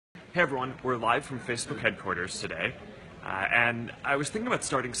Hey everyone, we're live from Facebook headquarters today, and I was thinking about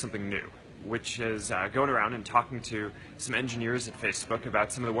starting something new, which is going around and talking to some engineers at Facebook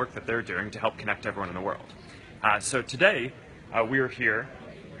about some of the work that they're doing to help connect everyone in the world. So today, we are here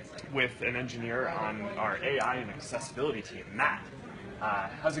with an engineer on our AI and accessibility team, Matt.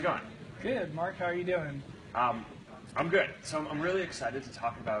 How's it going? Good, Mark. How are you doing? I'm good. So I'm really excited to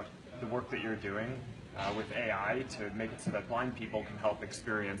talk about the work that you're doing with AI to make it so that blind people can help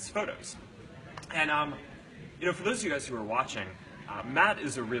experience photos. And for those of you guys who are watching, Matt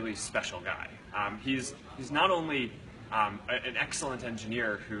is a really special guy. He's not only an excellent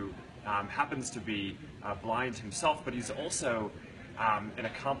engineer who happens to be blind himself, but he's also an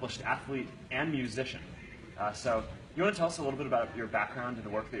accomplished athlete and musician. So you want to tell us a little bit about your background and the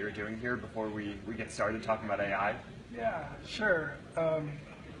work that you're doing here before we get started talking about AI? Yeah, sure.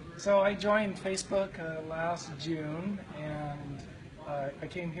 So I joined Facebook last June, and I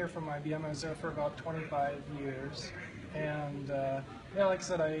came here from IBM. I was there for about 25 years. And yeah, like I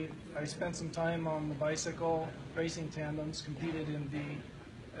said, I spent some time on the bicycle racing tandems, competed in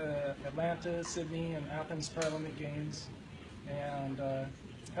the Atlanta, Sydney, and Athens Paralympic Games, and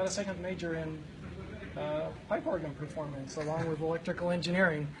had a second major in pipe organ performance along with electrical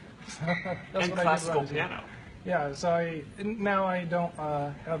engineering. That's and what classical I did. piano. Yeah, so now I don't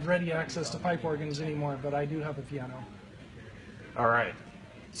have ready access to pipe organs anymore, but I do have a piano. All right.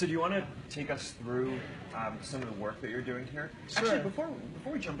 So do you want to take us through some of the work that you're doing here? Sure. Actually, before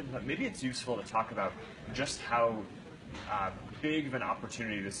we jump into that, maybe it's useful to talk about just how big of an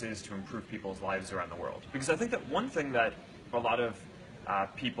opportunity this is to improve people's lives around the world. Because I think that one thing that a lot of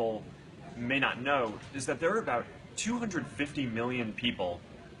people may not know is that there are about 250 million people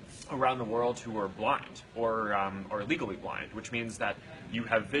around the world who are blind or legally blind, which means that you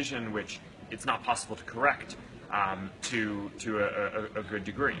have vision which it's not possible to correct to a good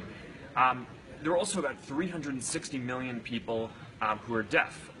degree. There are also about 360 million people who are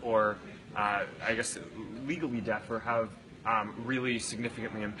deaf or I guess legally deaf or have really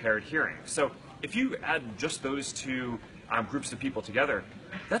significantly impaired hearing. So if you add just those two groups of people together,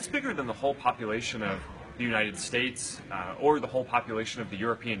 that's bigger than the whole population of the United States, or the whole population of the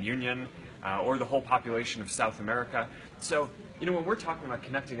European Union, or the whole population of South America. So, when we're talking about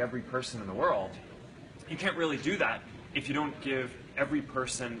connecting every person in the world, you can't really do that if you don't give every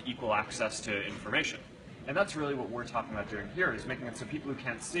person equal access to information. And that's really what we're talking about doing here, is making it so people who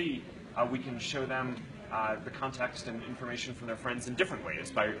can't see, we can show them the context and information from their friends in different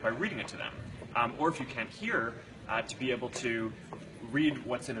ways by reading it to them. Or if you can't hear, to be able to read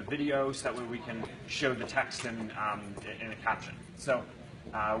what's in a video, so that way we can show the text in a caption. So,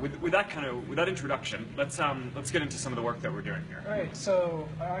 with that introduction, let's get into some of the work that we're doing here. All right. So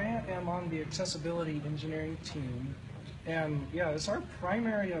I am on the accessibility engineering team, and yeah, it's our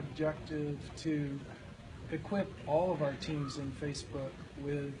primary objective to equip all of our teams in Facebook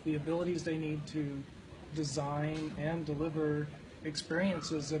with the abilities they need to design and deliver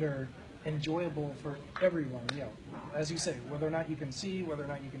experiences that are enjoyable for everyone. As you say, whether or not you can see, whether or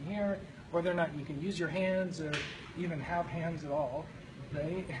not you can hear, whether or not you can use your hands or even have hands at all,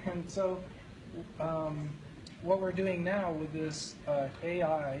 right? And so what we're doing now with this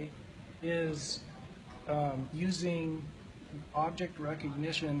AI is using object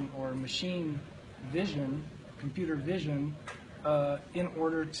recognition or machine vision, computer vision, in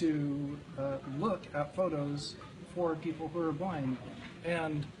order to look at photos for people who are blind.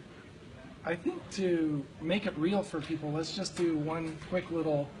 And I think to make it real for people, let's just do one quick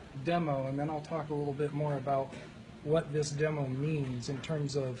little demo, and then I'll talk a little bit more about what this demo means in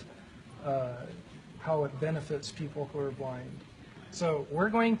terms of how it benefits people who are blind. So we're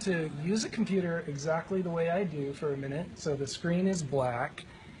going to use a computer exactly the way I do for a minute. So the screen is black,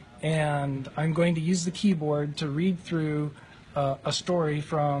 and I'm going to use the keyboard to read through a story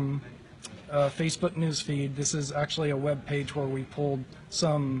from Facebook newsfeed. This is actually a web page where we pulled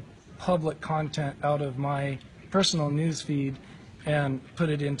some public content out of my personal news feed and put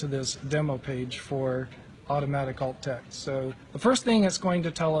it into this demo page for automatic alt text. So the first thing it's going to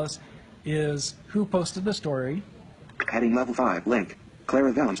tell us is who posted the story. Heading level 5, link,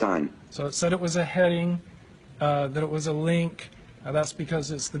 Clara Valentine. So it said it was a heading, that it was a link. That's because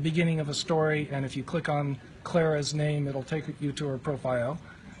it's the beginning of a story, and if you click on Clara's name, it'll take you to her profile.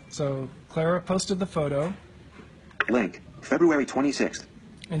 So Clara posted the photo. Link, February 26th.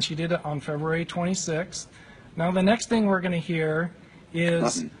 And she did it on February 26th. Now the next thing we're going to hear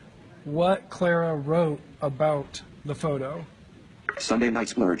is what Clara wrote about the photo. Sunday night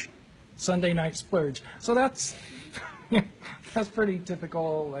splurge. Sunday night splurge. So that's that's pretty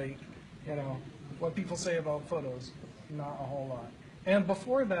typical, like, what people say about photos. Not a whole lot. And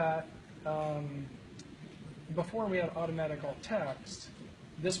before that, before we had automatic alt text,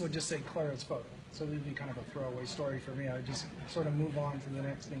 this would just say Clara's photo. So this would be kind of a throwaway story for me. I would just sort of move on to the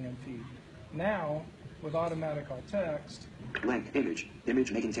next thing and feed. Now, with automatic alt text, Link, image.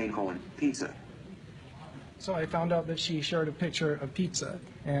 Image may contain : pizza. so I found out that she shared a picture of pizza.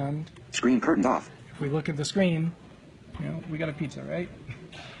 And Screen curtained off. if we look at the screen, you know, we got a pizza, right?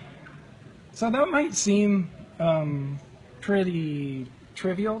 So that might seem pretty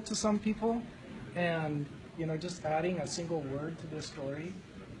trivial to some people, and you know, just adding a single word to this story.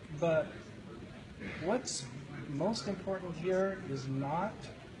 But what's most important here is not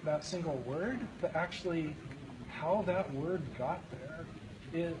that single word, but actually how that word got there.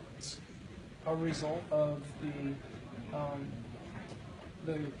 It's a result of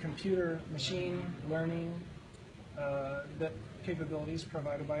the computer machine learning that capabilities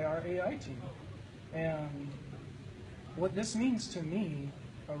provided by our AI team. And what this means to me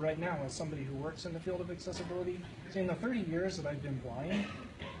right now as somebody who works in the field of accessibility, is in the 30 years that I've been blind,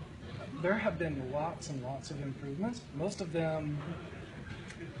 there have been lots and lots of improvements. Most of them,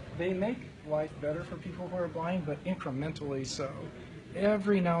 they make life better for people who are blind, but incrementally so.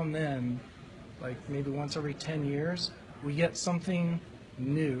 Every now and then, like maybe once every 10 years, we get something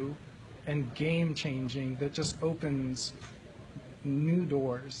new and game-changing that just opens new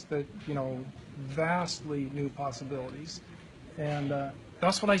doors, that, you know, vastly new possibilities. And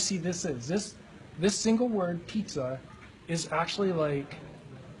that's what I see this is. This single word, pizza, is actually like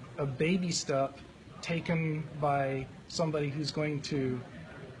a baby step taken by somebody who's going to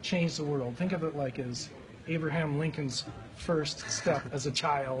change the world. Think of it like as Abraham Lincoln's first step as a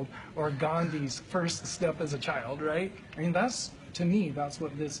child, or Gandhi's first step as a child, right? I mean, that's, to me, that's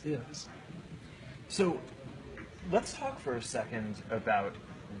what this is. So let's talk for a second about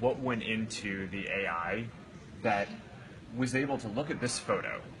what went into the AI that was able to look at this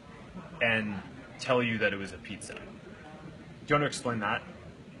photo and tell you that it was a pizza. Do you want to explain that?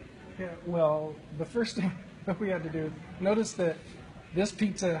 Yeah, well, the first thing that we had to do, notice that this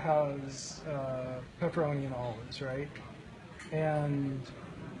pizza has pepperoni and olives, right? And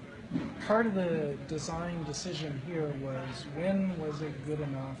part of the design decision here was, when was it good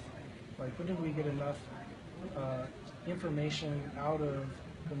enough? Like, when did we get enough information out of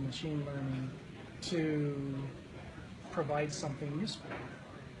the machine learning to provide something useful?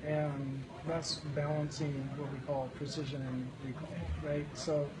 And that's balancing what we call precision and recall, right?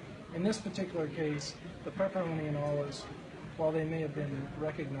 So in this particular case, the pepperoni and olives, while they may have been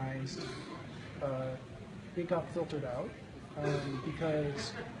recognized, it got filtered out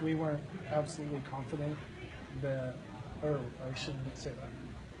because we weren't absolutely confident that, or I shouldn't say that,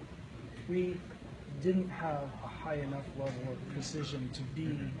 we didn't have a high enough level of precision to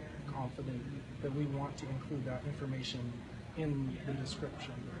be confident that we want to include that information in the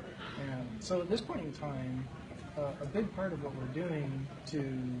description. And so at this point in time, a big part of what we're doing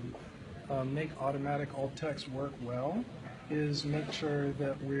to make automatic alt text work well is make sure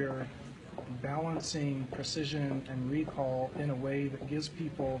that we're balancing precision and recall in a way that gives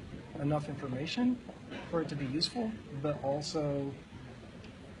people enough information for it to be useful, but also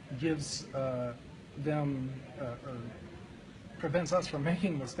gives them or prevents us from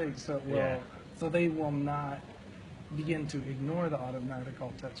making mistakes that will, so they will not begin to ignore the automatic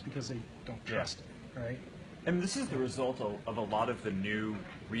alt text because they don't trust it, right? And this is the result of a lot of the new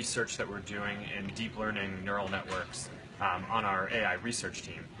research that we're doing in deep learning neural networks on our AI research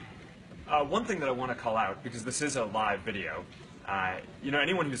team. One thing that I want to call out, because this is a live video, you know,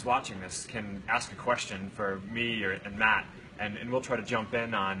 anyone who's watching this can ask a question for me and Matt, and we'll try to jump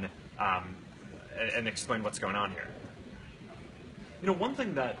in on and explain what's going on here. You know, one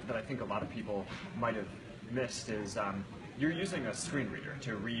thing that I think a lot of people might have missed is you're using a screen reader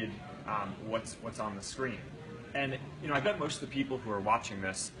to read what's on the screen. And you know, I bet most of the people who are watching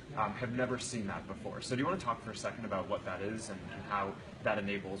this have never seen that before. So do you want to talk for a second about what that is and how that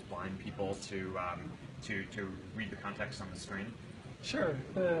enables blind people to read the context on the screen? Sure.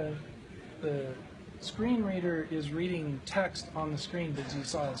 The screen reader is reading text on the screen, but you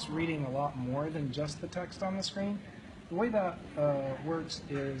saw us reading a lot more than just the text on the screen. The way that works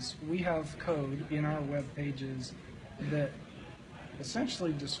is we have code in our web pages that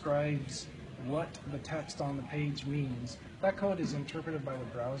essentially describes what the text on the page means. That code is interpreted by the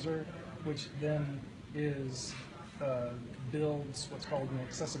browser, which then builds what's called an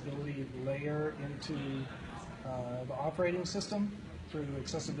accessibility layer into the operating system through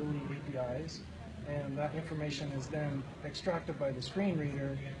accessibility APIs. And that information is then extracted by the screen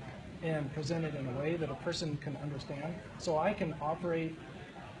reader and presented in a way that a person can understand. So I can operate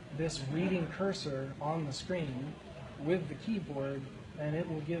this reading cursor on the screen with the keyboard, and it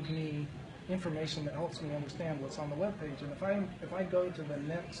will give me information that helps me understand what's on the web page. And if I go to the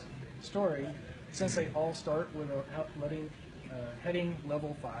next story, since they all start with a heading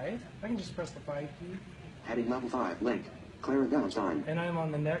level 5, I can just press the 5 key. Heading level 5, link. Clara Valentine. And I'm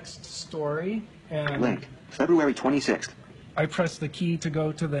on the next story. And Link. February 26th. I press the key to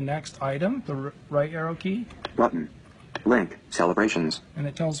go to the next item, the right arrow key. Button. Link. Celebrations. And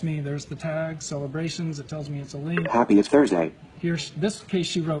it tells me there's the tag, celebrations. It tells me it's a link. Happy it's Thursday. Here's this case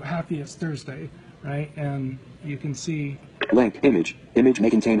she wrote happy it's Thursday, right? And you can see Link. Image. Image may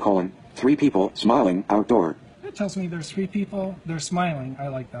contain : 3 people smiling outdoor. it tells me there's 3 people, they're smiling. I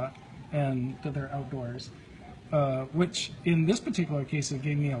like that. And that they're outdoors. Which in this particular case, it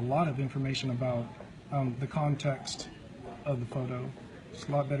gave me a lot of information about the context of the photo. It's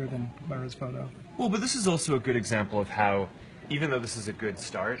a lot better than Clara's photo. Well, but this is also a good example of how, even though this is a good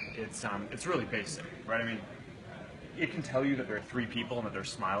start, it's really basic, right? I mean, it can tell you that there are 3 people and that they're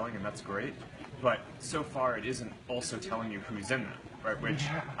smiling, and that's great. But so far, it isn't also telling you who's in them, right?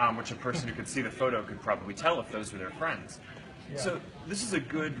 Which a person who could see the photo could probably tell if those were their friends. Yeah. So this is a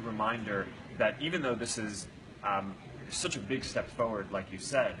good reminder that even though this is such a big step forward, like you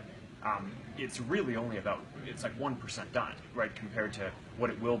said, it's really only it's like 1% done, right, compared to what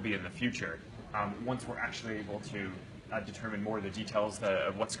it will be in the future. Once we're actually able to determine more of the details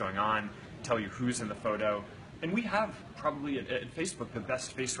of what's going on, tell you who's in the photo. And we have probably at Facebook the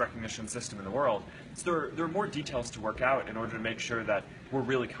best face recognition system in the world. So there are more details to work out in order to make sure that we're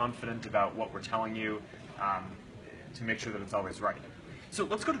really confident about what we're telling you, to make sure that it's always right. So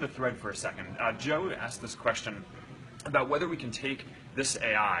let's go to the thread for a second. Joe asked this question about whether we can take this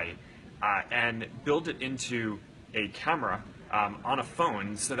AI and build it into a camera on a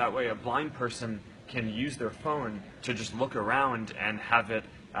phone, so that way a blind person can use their phone to just look around and have it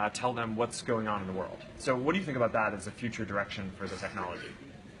tell them what's going on in the world. So what do you think about that as a future direction for the technology?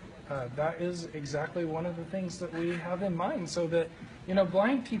 That is exactly one of the things that we have in mind. So that,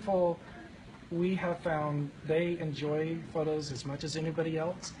 blind people, we have found they enjoy photos as much as anybody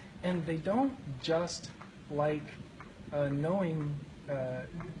else, and they don't just like knowing,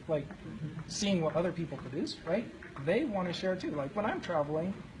 like seeing what other people produce, right? They want to share too. Like when I'm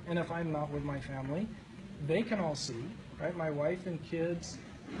traveling, and if I'm not with my family, they can all see, right? My wife and kids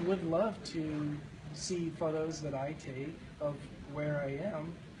would love to see photos that I take of where I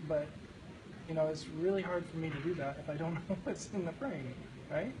am, but it's really hard for me to do that if I don't know what's in the frame,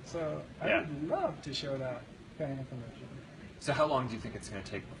 right? So I would love to share that kind of information. So how long do you think it's going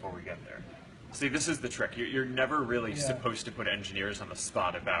to take before we get there? See, this is the trick. You're never really supposed to put engineers on the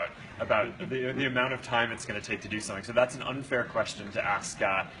spot about the amount of time it's going to take to do something. So that's an unfair question to ask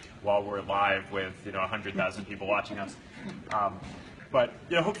while we're live with 100,000 people watching us. But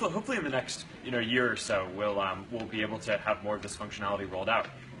hopefully in the next year or so, we'll be able to have more of this functionality rolled out,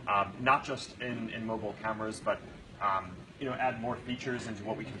 not just in mobile cameras, but add more features into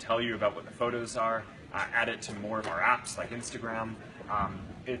what we can tell you about what the photos are. Add it to more of our apps like Instagram.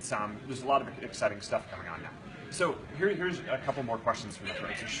 There's a lot of exciting stuff coming on now. So here's a couple more questions from the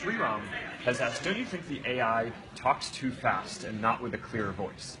thread. So Sriram has asked, don't you think the AI talks too fast and not with a clear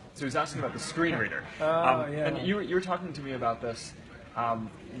voice? So he's asking about the screen reader. And you were talking to me about this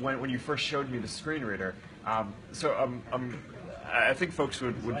when you first showed me the screen reader. I think folks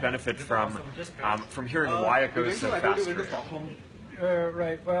would benefit from hearing why it goes so fast.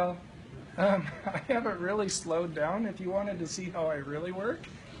 Right. Well, I haven't really slowed down. If you wanted to see how I really work,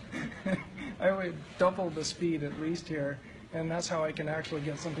 I would double the speed at least here, and that's how I can actually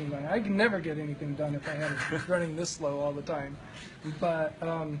get something done. I can never get anything done if I had it running this slow all the time. But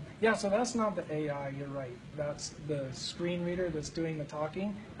so that's not the AI, you're right. That's the screen reader that's doing the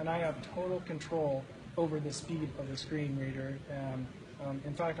talking, and I have total control over the speed of the screen reader. And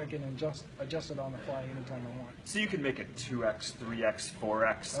in fact, I can adjust it on the fly anytime I want. So you can make it 2x, 3x,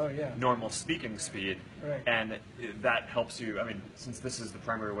 4x normal speaking speed, right. And that helps you. I mean, since this is the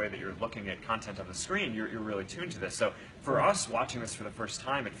primary way that you're looking at content on the screen, you're really tuned to this. So for us watching this for the first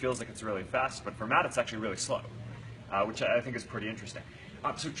time, it feels like it's really fast, but for Matt, it's actually really slow, which I think is pretty interesting.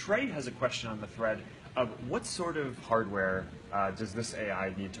 So Trey has a question on the thread of what sort of hardware does this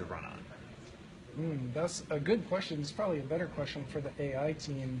AI need to run on? That's a good question. It's probably a better question for the AI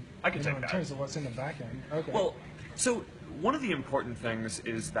team. I can take in that. terms of what's in the back end. Okay. Well, so one of the important things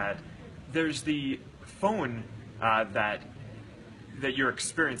is that there's the phone that you're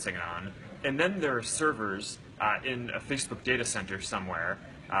experiencing it on, and then there are servers in a Facebook data center somewhere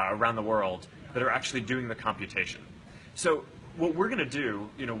around the world that are actually doing the computation. So what we're going to do,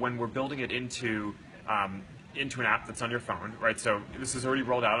 when we're building it into an app that's on your phone, right? So this is already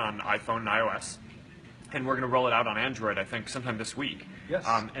rolled out on iPhone and iOS. and we're going to roll it out on Android, I think, sometime this week. Yes.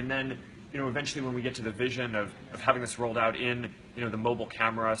 And then, eventually when we get to the vision of having this rolled out in, the mobile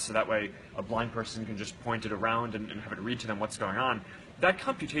camera, so that way a blind person can just point it around and have it read to them what's going on, that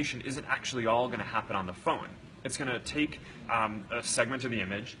computation isn't actually all going to happen on the phone. It's going to take a segment of the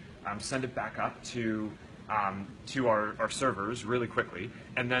image, send it back up to our servers really quickly,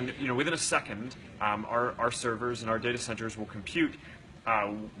 and then within a second, our servers and our data centers will compute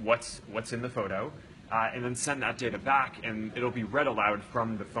what's in the photo, and then send that data back, and it'll be read aloud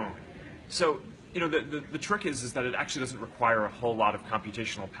from the phone. So the trick is that it actually doesn't require a whole lot of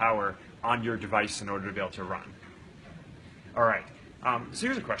computational power on your device in order to be able to run. All right. So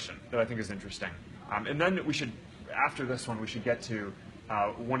here's a question that I think is interesting, and then we should, after this one, we should get to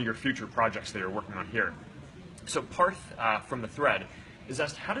one of your future projects that you're working on here. So Parth from the thread is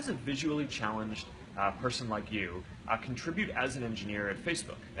asked, how does a visually challenged person like you contribute as an engineer at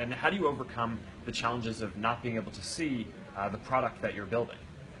Facebook? And how do you overcome the challenges of not being able to see the product that you're building?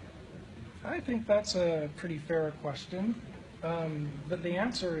 I think that's a pretty fair question, but the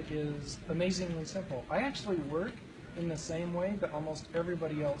answer is amazingly simple. I actually work in the same way that almost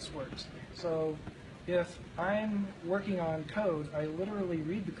everybody else works. So if I'm working on code, I literally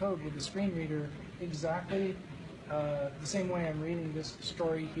read the code with the screen reader exactly the same way I'm reading this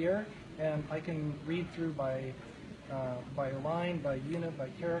story here, and I can read through by line, by unit, by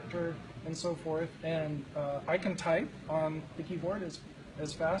character, and so forth. And I can type on the keyboard as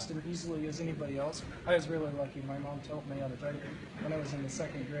fast and easily as anybody else. I was really lucky. My mom taught me how to type when I was in the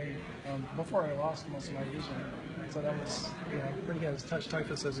 2nd grade, before I lost most of my vision. So that was pretty good. I was touch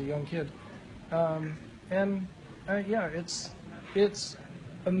typhus as a young kid. Yeah, it's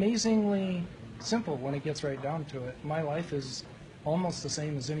amazingly simple when it gets right down to it. My life is almost the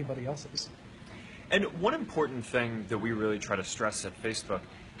same as anybody else's. And one important thing that we really try to stress at Facebook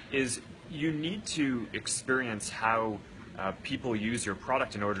is you need to experience how people use your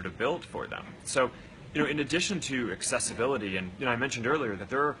product in order to build for them. So, in addition to accessibility, and I mentioned earlier that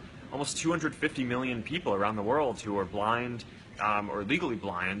there are almost 250 million people around the world who are blind or legally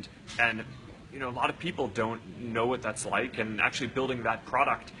blind, and a lot of people don't know what that's like, and actually building that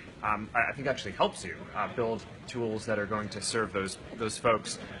product I think actually helps you build tools that are going to serve those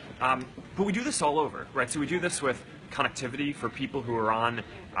folks. But we do this all over, right? So we do this with connectivity for people who are on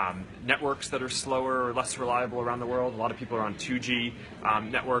networks that are slower or less reliable around the world. A lot of people are on 2G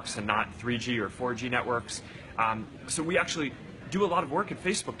networks and not 3G or 4G networks. So we actually do a lot of work at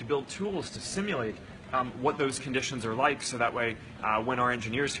Facebook to build tools to simulate what those conditions are like, so that way when our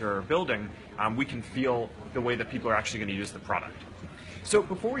engineers here are building, we can feel the way that people are actually going to use the product. So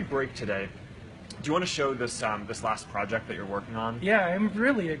before we break today, do you want to show this this last project that you're working on? Yeah, I'm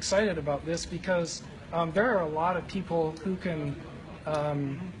really excited about this because there are a lot of people who can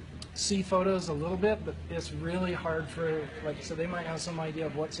see photos a little bit, but it's really hard for, so they might have some idea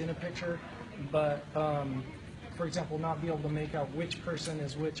of what's in a picture, but for example, not be able to make out which person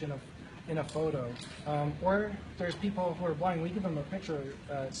is which in a photo. Or there's people who are blind. We give them a picture.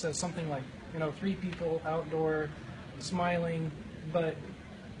 It says something like, 3 people outdoor, smiling, but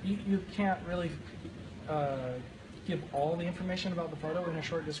you can't really give all the information about the photo in a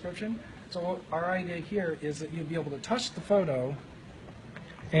short description. So our idea here is that you'd be able to touch the photo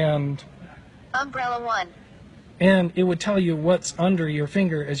and Umbrella 1. And it would tell you what's under your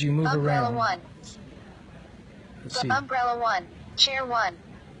finger as you move Umbrella around. 1. Let's see. Umbrella 1. Chair 1.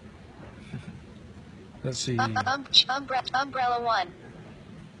 Let's see. Umbrella 1.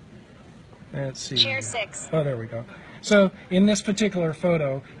 Let's see. Chair 6. Oh, there we go. So in this particular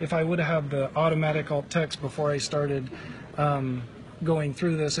photo, if I would have had the automatic alt text before I started going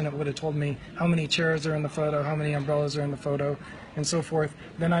through this, and it would have told me how many chairs are in the photo, how many umbrellas are in the photo, and so forth,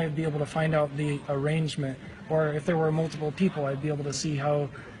 then I'd be able to find out the arrangement. Or if there were multiple people, I'd be able to see how,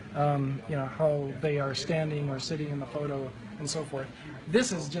 how they are standing or sitting in the photo, and so forth.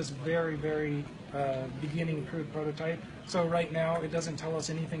 This is just very, very beginning crude prototype. So right now, it doesn't tell us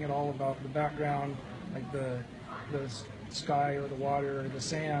anything at all about the background, like the sky or the water or the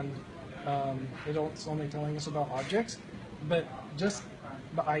sand. It's only telling us about objects, but just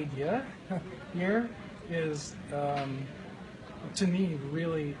the idea here is, to me,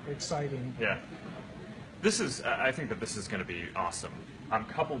 really exciting. Yeah. I think that this is going to be awesome.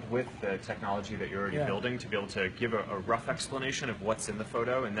 Coupled with the technology that you're already building to be able to give a rough explanation of what's in the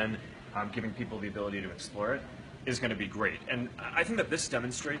photo and then giving people the ability to explore it is going to be great. And I think that this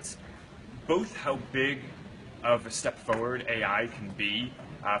demonstrates both how big of a step forward AI can be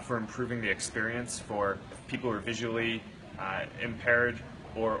for improving the experience for people who are visually impaired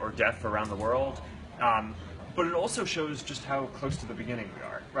or deaf around the world, but it also shows just how close to the beginning we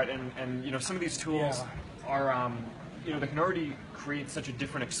are, right? And you know, some of these tools Yeah. are, you know, they can already create such a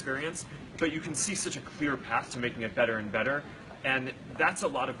different experience, but you can see such a clear path to making it better and better. And that's a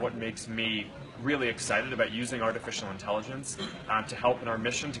lot of what makes me really excited about using artificial intelligence to help in our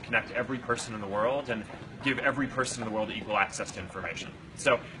mission to connect every person in the world and give every person in the world equal access to information.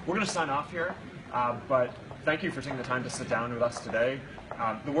 So we're going to sign off here, but thank you for taking the time to sit down with us today.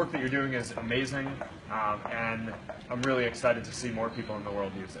 The work that you're doing is amazing, and I'm really excited to see more people in the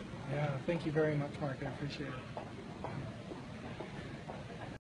world use it. Yeah, thank you very much, Mark. I appreciate it.